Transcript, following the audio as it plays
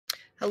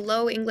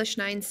Hello, English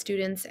 9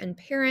 students and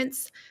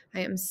parents. I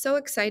am so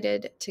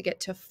excited to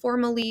get to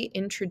formally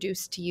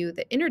introduce to you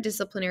the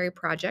interdisciplinary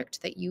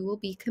project that you will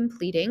be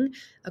completing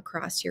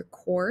across your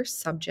core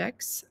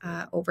subjects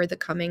over the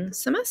coming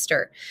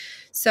semester.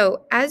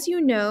 So, as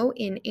you know,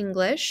 in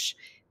English,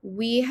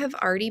 we have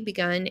already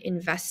begun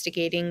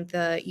investigating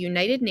the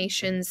United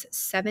Nations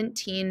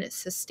 17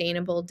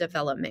 Sustainable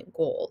Development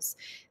Goals.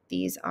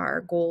 These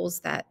are goals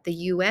that the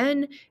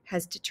UN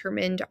has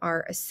determined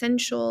are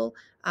essential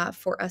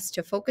for us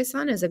to focus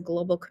on as a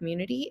global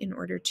community in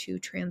order to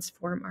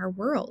transform our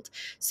world.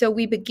 So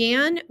we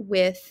began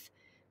with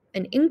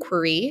an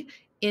inquiry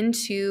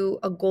into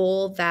a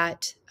goal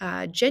that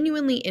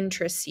genuinely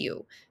interests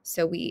you.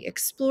 So we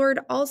explored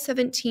all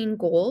 17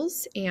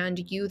 goals,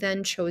 and you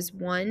then chose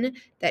one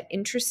that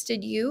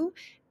interested you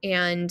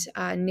and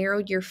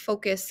narrowed your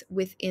focus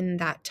within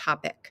that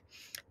topic.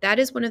 That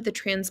is one of the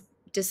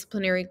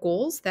transdisciplinary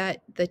goals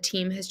that the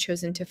team has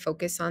chosen to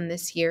focus on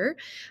this year,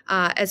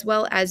 as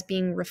well as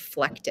being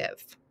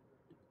reflective.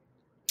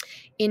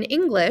 In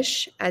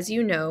English, as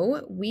you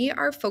know, we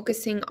are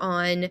focusing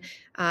on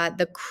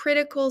the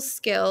critical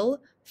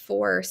skill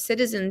for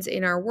citizens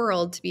in our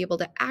world to be able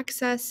to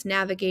access,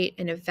 navigate,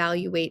 and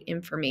evaluate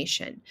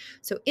information.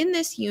 So, in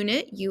this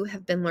unit, you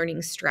have been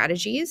learning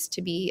strategies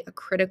to be a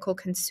critical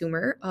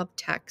consumer of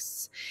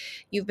texts.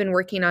 You've been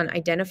working on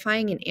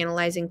identifying and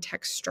analyzing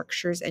text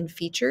structures and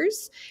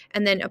features,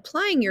 and then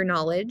applying your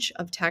knowledge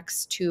of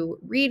text to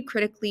read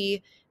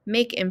critically,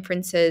 make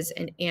inferences,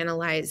 and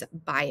analyze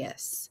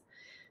bias.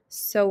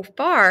 So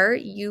far,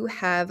 you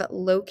have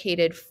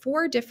located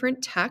 4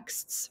 different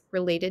texts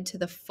related to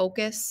the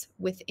focus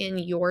within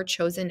your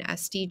chosen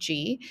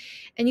SDG,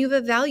 and you've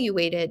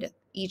evaluated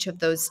each of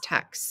those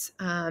texts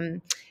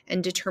and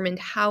determined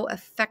how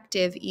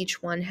effective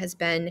each one has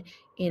been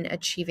in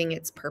achieving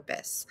its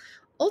purpose.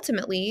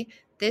 Ultimately,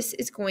 this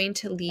is going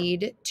to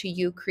lead to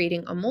you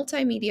creating a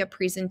multimedia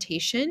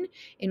presentation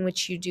in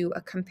which you do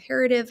a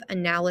comparative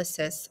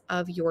analysis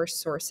of your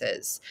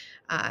sources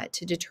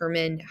to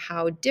determine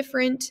how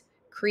different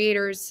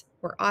creators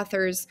or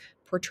authors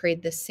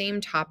portrayed the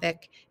same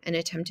topic and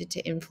attempted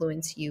to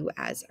influence you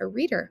as a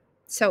reader.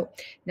 So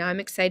now I'm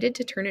excited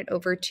to turn it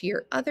over to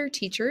your other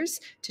teachers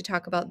to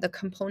talk about the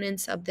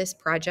components of this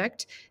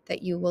project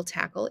that you will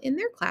tackle in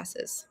their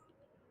classes.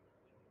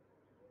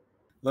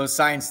 Hello,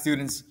 science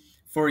students.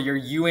 For your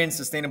UN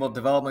Sustainable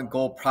Development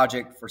Goal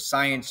project for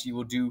science, you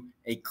will do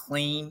a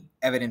claim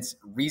evidence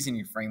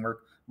reasoning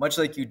framework, much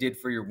like you did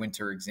for your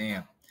winter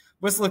exam.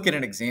 Let's look at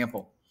an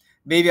example.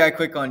 Maybe I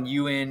click on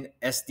UN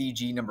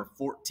SDG number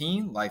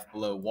 14, life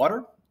below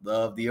water,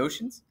 love the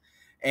oceans.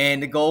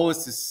 And the goal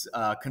is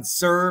to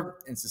conserve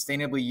and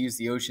sustainably use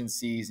the ocean,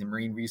 seas, and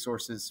marine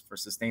resources for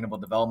sustainable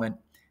development.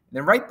 And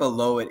then right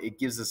below it, it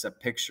gives us a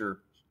picture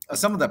of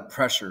some of the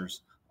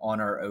pressures on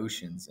our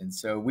oceans. And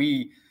so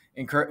we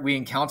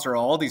encounter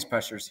all these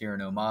pressures here in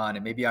Oman,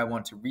 and maybe I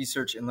want to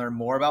research and learn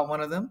more about one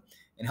of them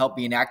and help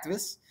be an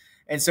activist.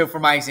 And so for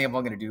my example,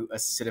 I'm going to do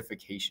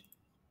acidification.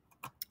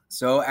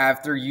 So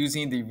after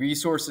using the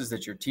resources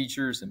that your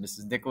teachers and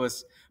Mrs.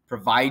 Nicholas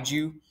provide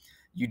you,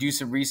 you do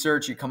some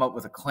research, you come up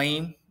with a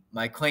claim.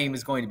 My claim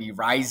is going to be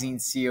rising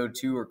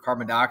CO2 or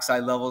carbon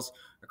dioxide levels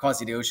are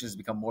causing the oceans to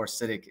become more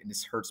acidic, and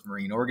this hurts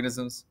marine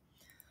organisms.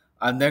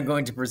 I'm then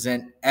going to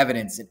present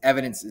evidence, and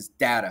evidence is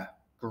data,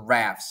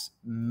 graphs,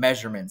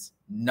 measurements,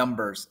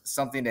 numbers,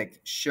 something that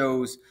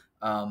shows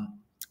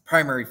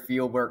primary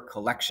fieldwork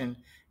collection.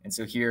 And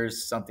so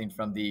here's something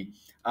from the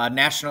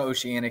National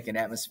Oceanic and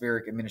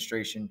Atmospheric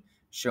Administration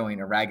showing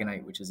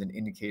aragonite, which is an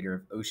indicator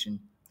of ocean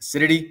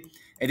acidity.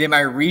 And then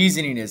my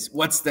reasoning is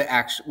what's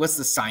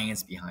the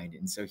science behind it?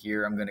 And so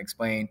here I'm going to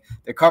explain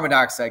that carbon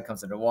dioxide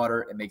comes into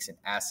water and makes an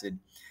acid.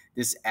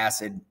 This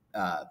acid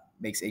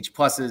makes H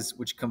pluses,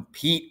 which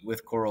compete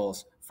with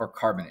corals for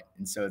carbonate.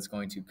 And so it's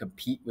going to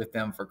compete with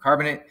them for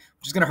carbonate,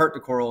 which is going to hurt the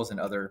corals and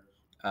other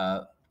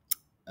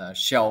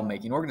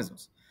shell-making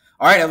organisms.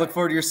 All right, I look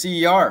forward to your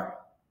CER.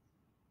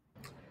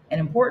 An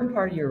important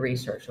part of your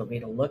research will be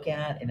to look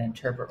at and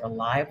interpret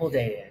reliable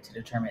data to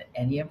determine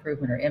any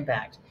improvement or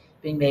impact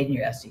being made in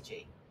your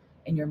SDG.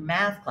 In your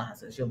math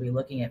classes, you'll be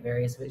looking at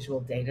various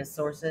visual data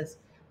sources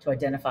to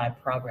identify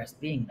progress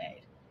being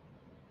made.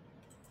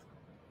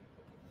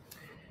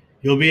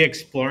 You'll be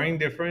exploring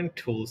different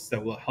tools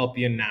that will help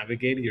you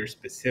navigate your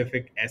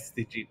specific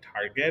SDG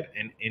target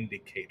and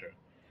indicator.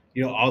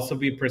 You'll also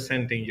be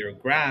presenting your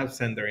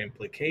graphs and their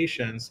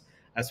implications,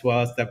 as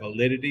well as the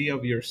validity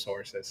of your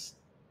sources.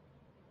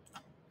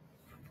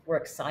 We're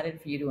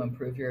excited for you to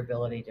improve your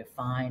ability to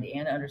find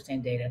and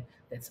understand data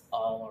that's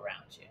all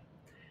around you.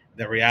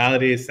 The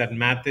reality is that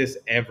math is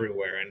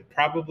everywhere and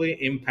probably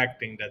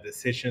impacting the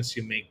decisions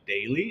you make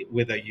daily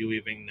without you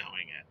even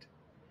knowing it.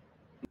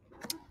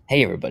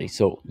 Hey everybody,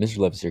 so Mr.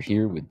 Leviser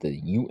here with the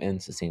UN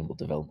Sustainable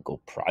Development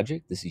Goal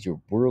Project. This is your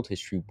World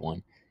History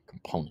 1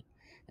 component.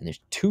 And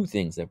there's 2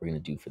 things that we're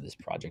going to do for this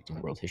project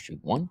in World History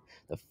 1.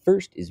 The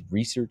first is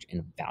research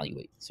and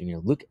evaluate. So you're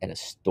going to look at a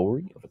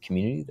story of a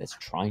community that's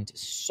trying to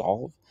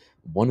solve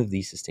one of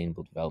these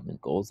sustainable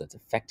development goals that's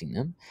affecting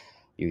them.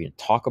 You're going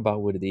to talk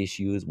about what the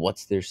issue is,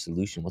 what's their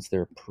solution, what's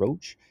their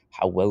approach,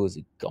 how well is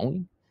it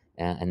going,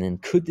 and then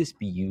could this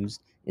be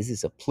used? Is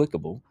this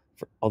applicable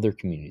for other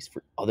communities,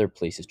 for other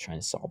places trying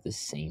to solve this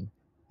same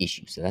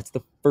issue? So that's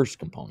the first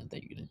component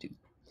that you're going to do.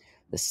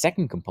 The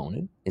second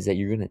component is that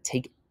you're going to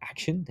take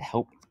action to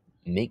help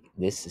make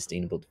this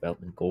sustainable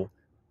development goal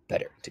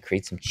better, to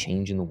create some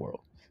change in the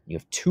world. You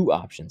have two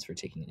options for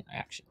taking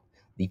action.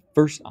 The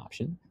first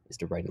option is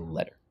to write a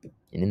letter.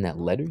 And in that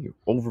letter, you'll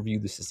overview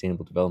the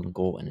sustainable development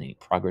goal and any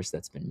progress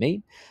that's been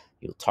made.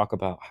 You'll talk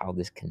about how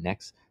this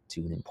connects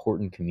to an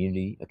important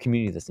community, a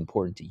community that's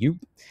important to you.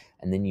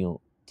 And then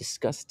you'll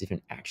discuss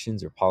different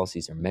actions or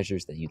policies or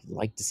measures that you'd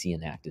like to see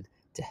enacted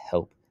to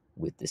help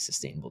with this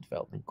sustainable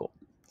development goal.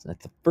 So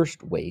that's the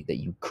first way that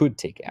you could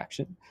take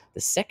action.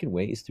 The second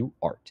way is through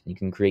art. You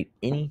can create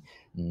any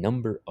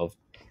number of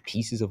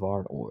pieces of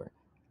art or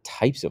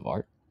types of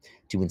art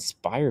to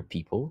inspire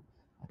people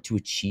to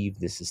achieve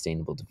this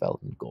sustainable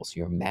development goal. So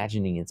you're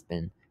imagining it's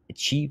been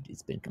achieved,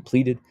 it's been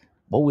completed.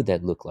 What would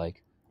that look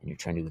like? And you're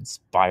trying to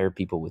inspire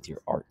people with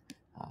your art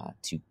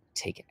to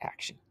take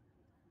action.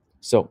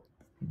 So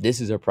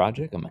this is our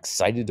project. I'm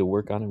excited to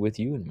work on it with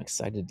you, and I'm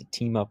excited to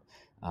team up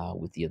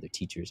with the other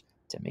teachers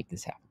to make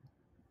this happen.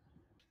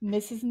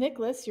 Mrs.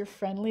 Nicholas, your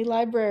friendly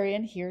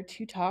librarian, here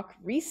to talk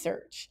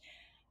research.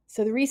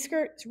 So the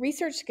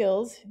research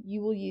skills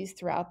you will use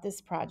throughout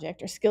this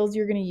project are skills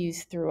you're going to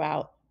use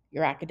throughout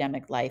your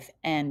academic life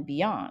and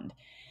beyond.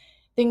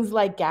 Things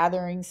like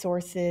gathering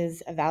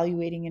sources,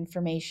 evaluating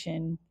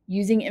information,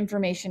 using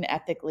information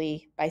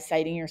ethically by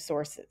citing your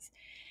sources.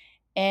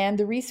 And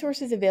the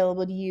resources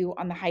available to you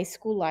on the high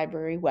school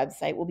library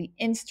website will be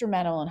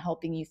instrumental in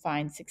helping you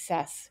find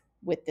success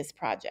with this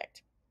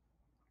project.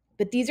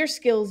 But these are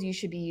skills you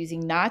should be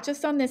using not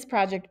just on this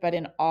project, but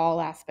in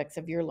all aspects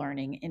of your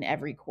learning in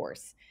every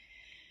course.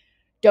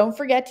 Don't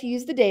forget to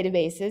use the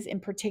databases, in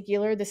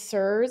particular the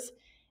SIRS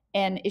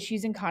and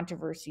Issues and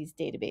Controversies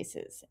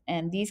databases.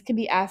 And these can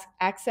be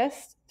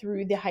accessed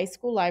through the high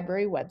school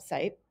library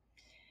website.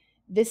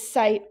 This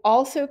site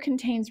also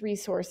contains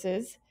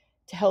resources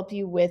to help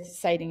you with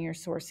citing your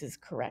sources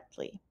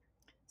correctly.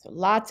 So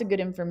lots of good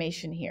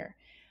information here.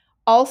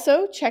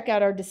 Also, check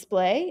out our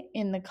display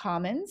in the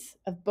Commons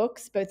of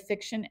books, both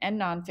fiction and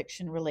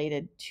nonfiction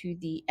related to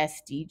the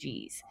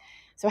SDGs.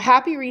 So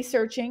happy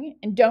researching,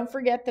 and don't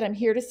forget that I'm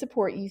here to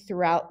support you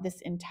throughout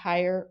this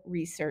entire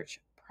research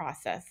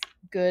process.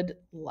 Good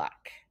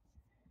luck.